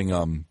Patrick's having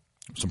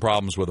some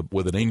problems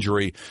with an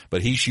injury,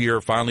 but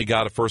Hischier finally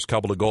got a first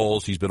couple of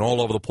goals. He's been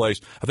all over the place.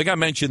 I think I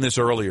mentioned this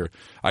earlier.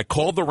 I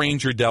called the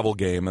Ranger Devil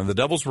game, and the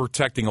Devils were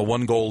protecting a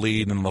one-goal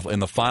lead in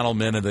the final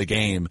minute of the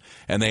game,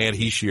 and they had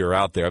Hischier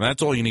out there. And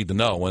that's all you need to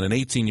know. When an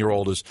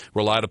 18-year-old is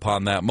relied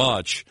upon that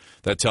much,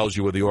 that tells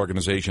you what the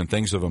organization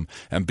thinks of him.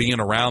 And being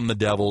around the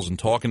Devils and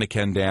talking to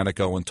Ken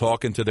Danico and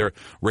talking to their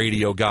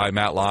radio guy,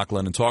 Matt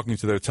Lachlan, and talking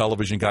to their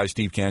television guy,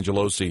 Steve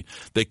Cangelosi,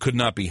 they could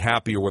not be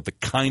happier with the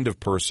kind of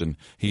person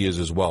he is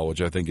as well, which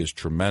I think is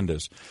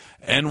tremendous.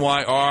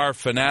 NYR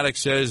Fanatic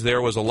says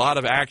there was a lot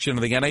of action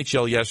in the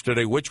NHL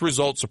yesterday. Which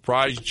result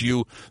surprised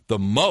you the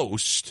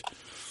most?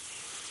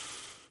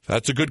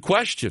 That's a good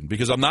question,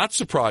 because I'm not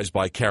surprised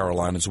by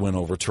Carolina's win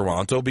over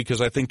Toronto, because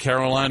I think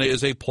Carolina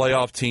is a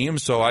playoff team,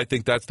 so I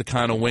think that's the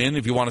kind of win.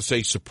 If you want to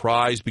say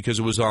surprise because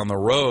it was on the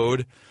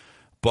road,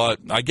 but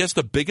I guess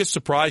the biggest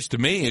surprise to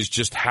me is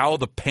just how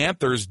the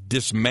Panthers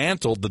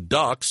dismantled the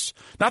Ducks.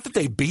 Not that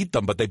they beat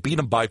them, but they beat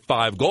them by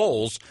 5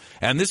 goals.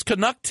 And this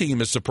Canuck team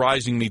is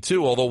surprising me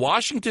too, although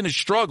Washington has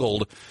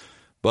struggled.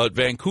 But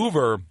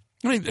Vancouver,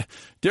 I mean,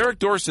 Derek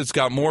Dorsett's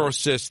got more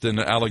assists than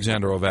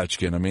Alexander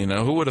Ovechkin. I mean,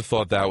 who would have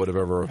thought that would have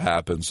ever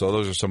happened? So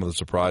those are some of the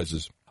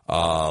surprises.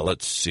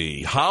 Let's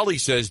see. Holly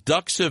says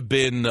Ducks have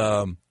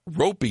been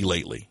ropey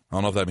lately. I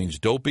don't know if that means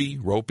dopey,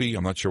 ropey.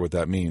 I'm not sure what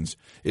that means.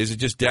 Is it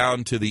just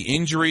down to the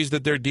injuries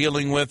that they're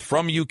dealing with?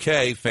 From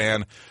UK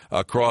fan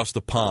across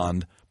the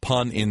pond,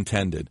 pun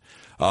intended.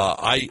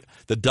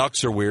 The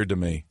Ducks are weird to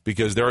me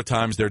because there are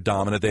times they're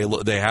dominant.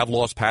 They have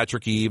lost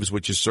Patrick Eaves,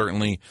 which is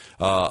certainly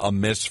a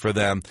miss for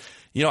them.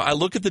 You know, I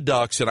look at the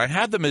Ducks, and I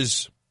had them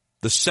as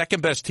the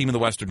second best team in the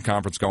Western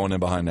Conference going in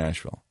behind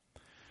Nashville.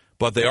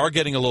 But they are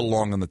getting a little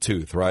long in the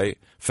tooth, right?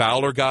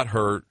 Fowler got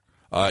hurt.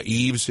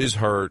 Eaves is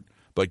hurt.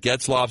 But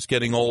Getzlaf's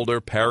getting older.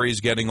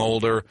 Perry's getting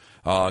older.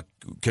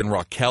 Can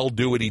Raquel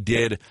do what he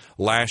did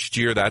last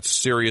year? That's a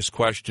serious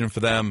question for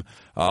them.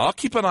 I'll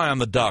keep an eye on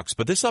the Ducks,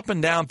 but this up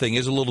and down thing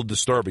is a little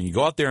disturbing. You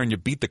go out there and you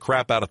beat the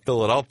crap out of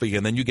Philadelphia,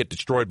 and then you get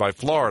destroyed by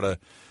Florida.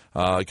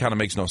 It kind of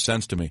makes no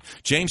sense to me.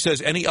 James says,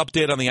 any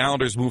update on the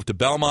Islanders' move to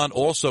Belmont?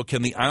 Also,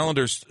 can the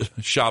Islanders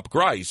shop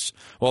Greiss?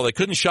 Well, they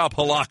couldn't shop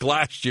Halak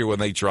last year when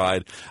they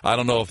tried. I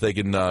don't know if they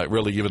can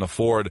really even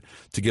afford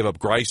to give up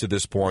Greiss at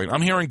this point.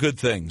 I'm hearing good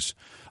things.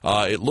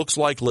 It looks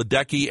like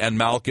Ledecky and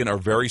Malkin are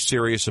very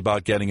serious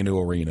about getting a new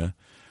arena.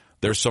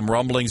 There's some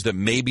rumblings that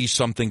maybe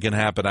something can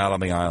happen out on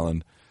the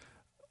island.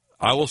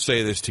 I will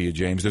say this to you,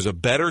 James. There's a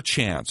better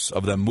chance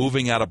of them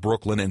moving out of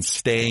Brooklyn and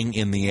staying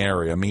in the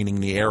area,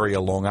 meaning the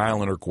area Long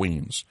Island or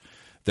Queens,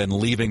 than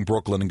leaving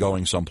Brooklyn and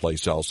going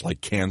someplace else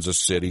like Kansas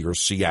City or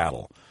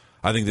Seattle.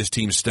 I think this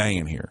team's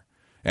staying here,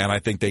 and I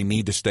think they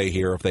need to stay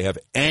here if they have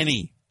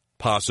any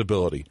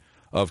possibility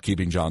of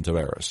keeping John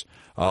Tavares.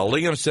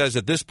 Liam says,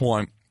 at this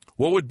point,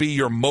 what would be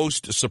your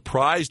most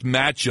surprised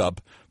matchup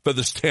for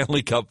the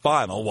Stanley Cup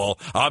Final? Well,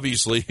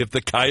 obviously, if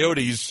the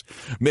Coyotes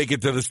make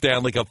it to the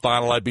Stanley Cup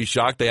Final, I'd be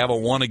shocked. They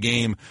haven't won a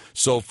game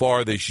so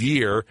far this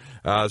year,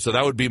 so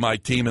that would be my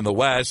team in the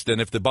West.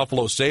 And if the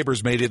Buffalo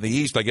Sabres made it in the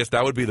East, I guess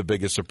that would be the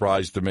biggest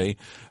surprise to me.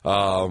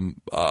 I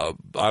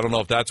don't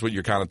know if that's what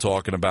you're kind of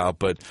talking about,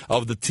 but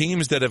of the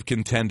teams that have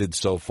contended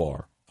so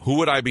far, who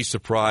would I be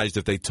surprised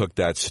if they took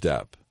that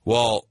step?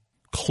 Well,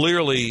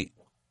 clearly,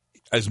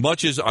 as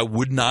much as I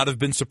would not have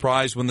been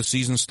surprised when the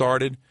season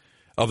started,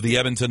 of the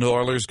Edmonton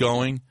Oilers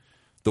going,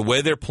 the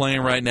way they're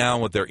playing right now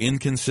with their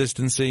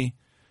inconsistency,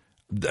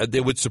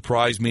 it would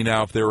surprise me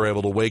now if they were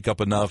able to wake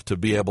up enough to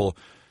be able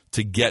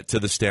to get to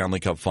the Stanley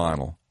Cup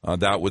final.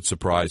 That would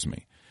surprise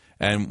me.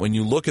 And when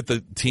you look at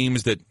the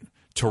teams that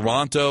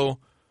Toronto,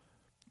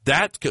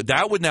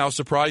 that would now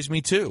surprise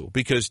me too,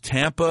 because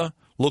Tampa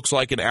looks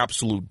like an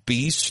absolute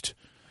beast,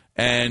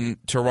 and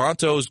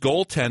Toronto's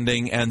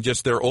goaltending and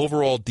just their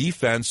overall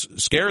defense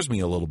scares me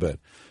a little bit.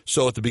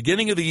 So at the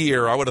beginning of the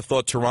year, I would have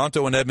thought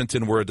Toronto and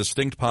Edmonton were a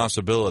distinct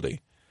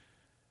possibility.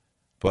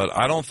 But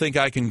I don't think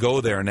I can go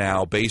there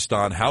now based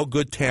on how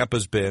good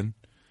Tampa's been.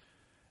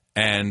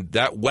 And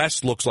that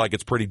West looks like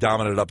it's pretty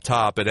dominant up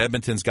top, and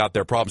Edmonton's got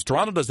their problems.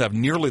 Toronto doesn't have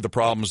nearly the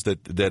problems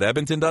that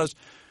Edmonton does,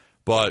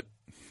 but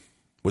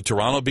would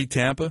Toronto beat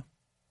Tampa?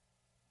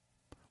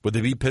 Would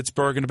they beat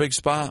Pittsburgh in a big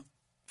spot?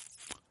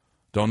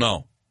 Don't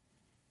know.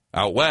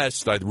 Out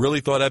West, I really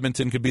thought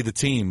Edmonton could be the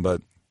team,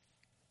 but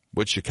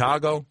with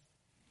Chicago,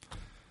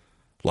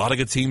 a lot of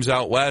good teams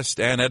out West,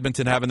 and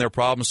Edmonton having their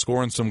problems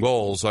scoring some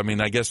goals. I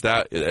mean, I guess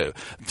that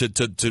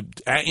to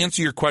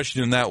answer your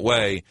question in that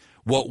way,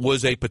 what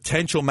was a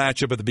potential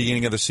matchup at the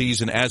beginning of the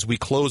season, as we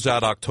close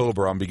out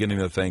October, I'm beginning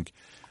to think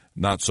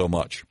not so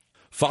much.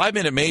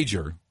 5-Minute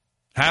Major,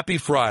 happy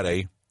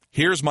Friday.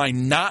 Here's my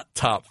not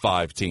top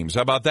 5 teams.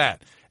 How about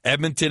that?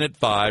 Edmonton at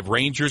 5,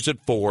 Rangers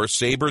at 4,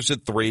 Sabres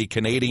at 3,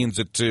 Canadians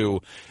at 2,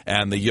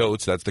 and the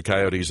Yotes, that's the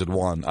Coyotes, at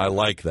 1. I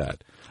like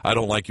that. I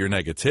don't like your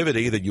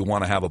negativity that you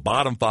want to have a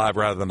bottom 5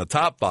 rather than a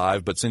top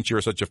 5, but since you're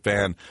such a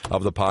fan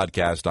of the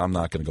podcast, I'm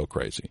not going to go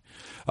crazy.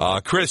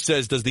 Chris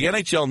says, does the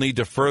NHL need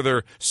to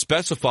further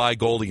specify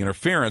goalie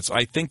interference?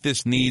 I think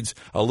this needs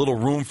a little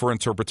room for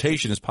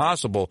interpretation as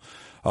possible.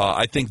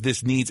 I think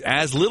this needs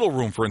as little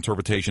room for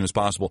interpretation as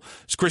possible.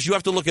 So, Chris, you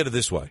have to look at it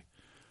this way.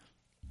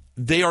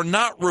 They are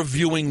not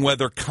reviewing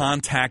whether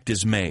contact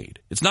is made.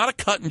 It's not a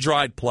cut and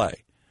dried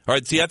play. All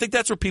right, see, I think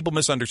that's what people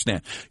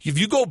misunderstand. If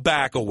you go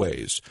back a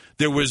ways,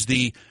 there was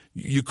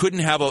you couldn't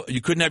have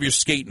your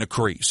skate in a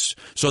crease,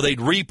 so they'd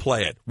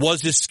replay it.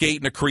 Was his skate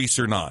in a crease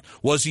or not?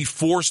 Was he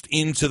forced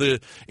into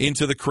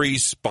the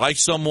crease by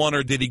someone,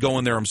 or did he go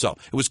in there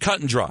himself? It was cut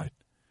and dried.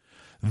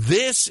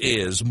 This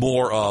is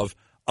more of,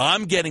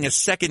 I'm getting a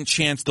second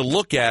chance to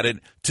look at it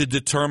to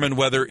determine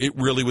whether it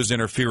really was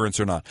interference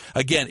or not.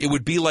 Again, it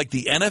would be like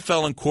the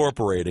NFL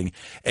incorporating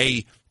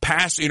a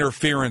pass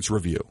interference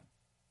review.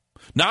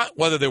 Not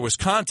whether there was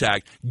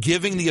contact,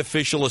 giving the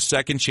official a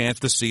second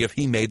chance to see if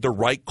he made the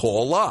right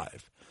call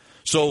live.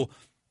 So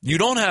you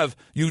don't have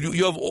you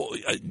have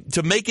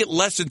to make it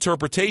less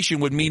interpretation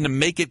would mean to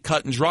make it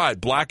cut and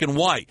dried, black and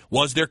white.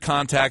 Was there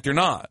contact or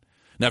not?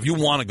 Now, if you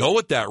want to go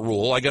with that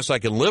rule, I guess I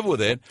can live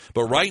with it.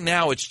 But right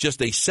now, it's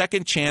just a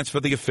second chance for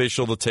the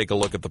official to take a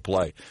look at the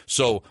play.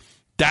 So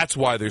that's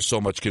why there's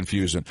so much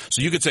confusion.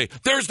 So you could say,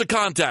 there's the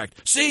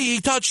contact. See,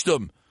 he touched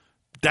him.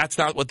 That's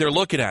not what they're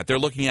looking at. They're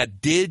looking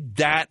at, did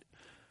that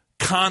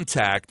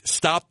contact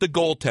stop the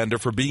goaltender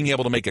from being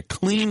able to make a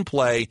clean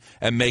play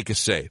and make a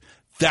save?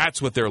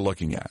 That's what they're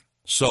looking at.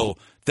 So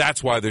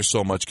that's why there's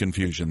so much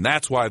confusion.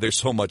 That's why there's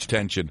so much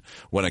tension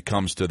when it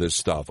comes to this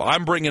stuff.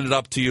 I'm bringing it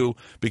up to you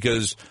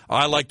because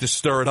I like to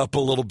stir it up a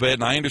little bit,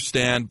 and I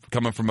understand,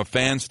 coming from a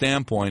fan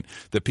standpoint,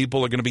 that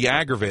people are going to be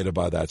aggravated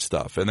by that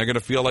stuff, and they're going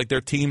to feel like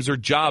their teams are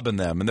jobbing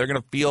them, and they're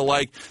going to feel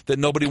like that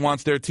nobody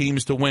wants their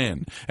teams to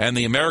win. And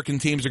the American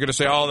teams are going to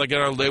say, oh,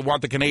 they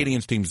want the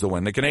Canadians teams to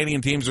win. The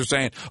Canadian teams are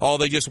saying, oh,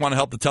 they just want to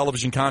help the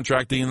television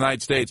contract in the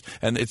United States.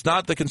 And it's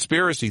not the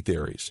conspiracy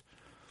theories.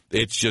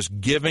 It's just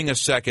giving a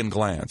second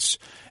glance.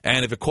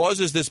 And if it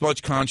causes this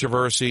much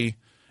controversy,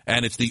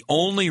 and it's the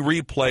only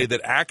replay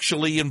that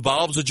actually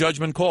involves a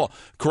judgment call,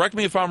 correct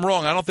me if I'm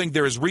wrong, I don't think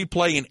there is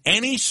replay in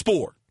any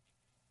sport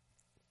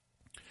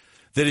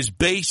that is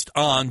based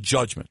on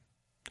judgment.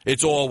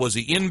 It's all, was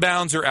he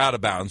inbounds or out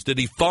of bounds? Did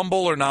he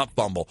fumble or not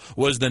fumble?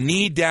 Was the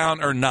knee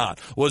down or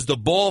not? Was the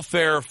ball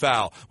fair or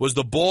foul? Was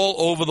the ball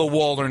over the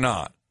wall or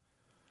not?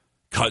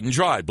 Cut and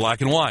dried,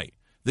 black and white.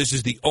 This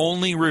is the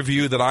only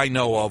review that I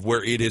know of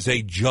where it is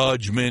a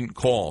judgment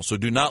call. So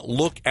do not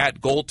look at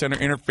goaltender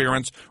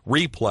interference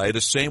replay the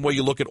same way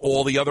you look at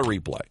all the other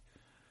replay.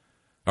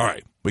 All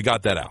right, we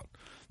got that out.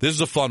 This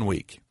is a fun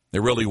week.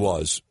 It really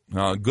was.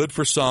 Good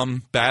for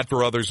some, bad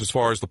for others as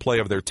far as the play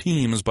of their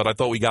teams, but I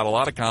thought we got a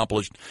lot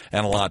accomplished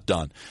and a lot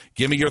done.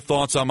 Give me your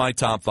thoughts on my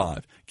top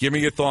 5. Give me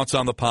your thoughts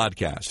on the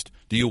podcast.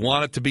 Do you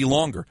want it to be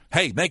longer?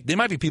 Hey, there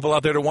might be people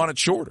out there that want it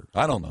shorter.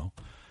 I don't know.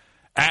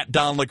 At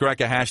Don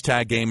LaGreca,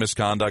 hashtag game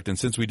misconduct. And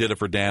since we did it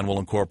for Dan, we'll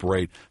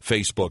incorporate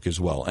Facebook as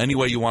well. Any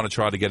way you want to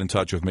try to get in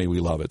touch with me, we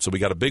love it. So we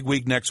got a big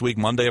week next week.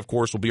 Monday, of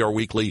course, will be our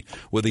weekly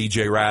with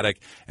E.J. Raddick,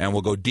 and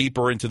we'll go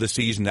deeper into the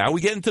season. Now we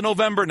get into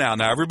November now.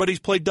 Now everybody's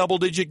played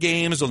double-digit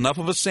games, enough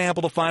of a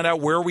sample to find out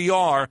where we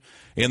are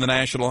in the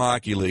National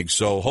Hockey League.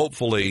 So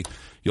hopefully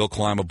you'll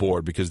climb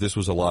aboard because this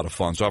was a lot of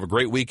fun. So have a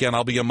great weekend.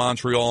 I'll be in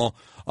Montreal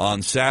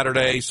on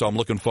Saturday, so I'm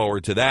looking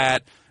forward to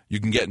that. You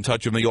can get in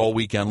touch with me all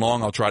weekend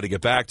long. I'll try to get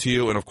back to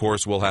you. And, of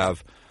course, we'll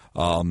have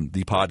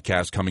the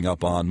podcast coming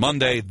up on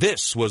Monday.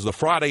 This was the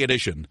Friday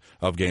edition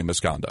of Game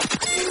Misconduct.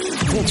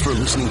 Thanks for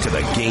listening to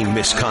the Game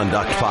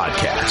Misconduct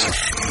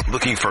Podcast.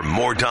 Looking for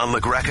more Don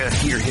LaGreca?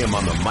 Hear him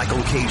on the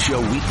Michael K.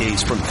 Show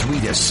weekdays from 3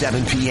 to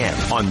 7 p.m.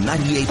 on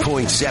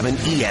 98.7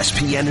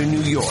 ESPN in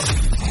New York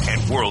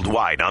and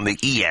worldwide on the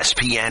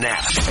ESPN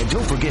app. And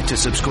don't forget to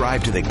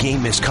subscribe to the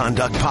Game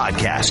Misconduct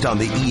Podcast on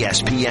the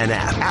ESPN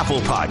app, Apple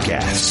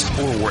Podcasts,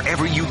 or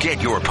wherever you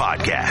get your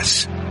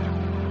podcasts.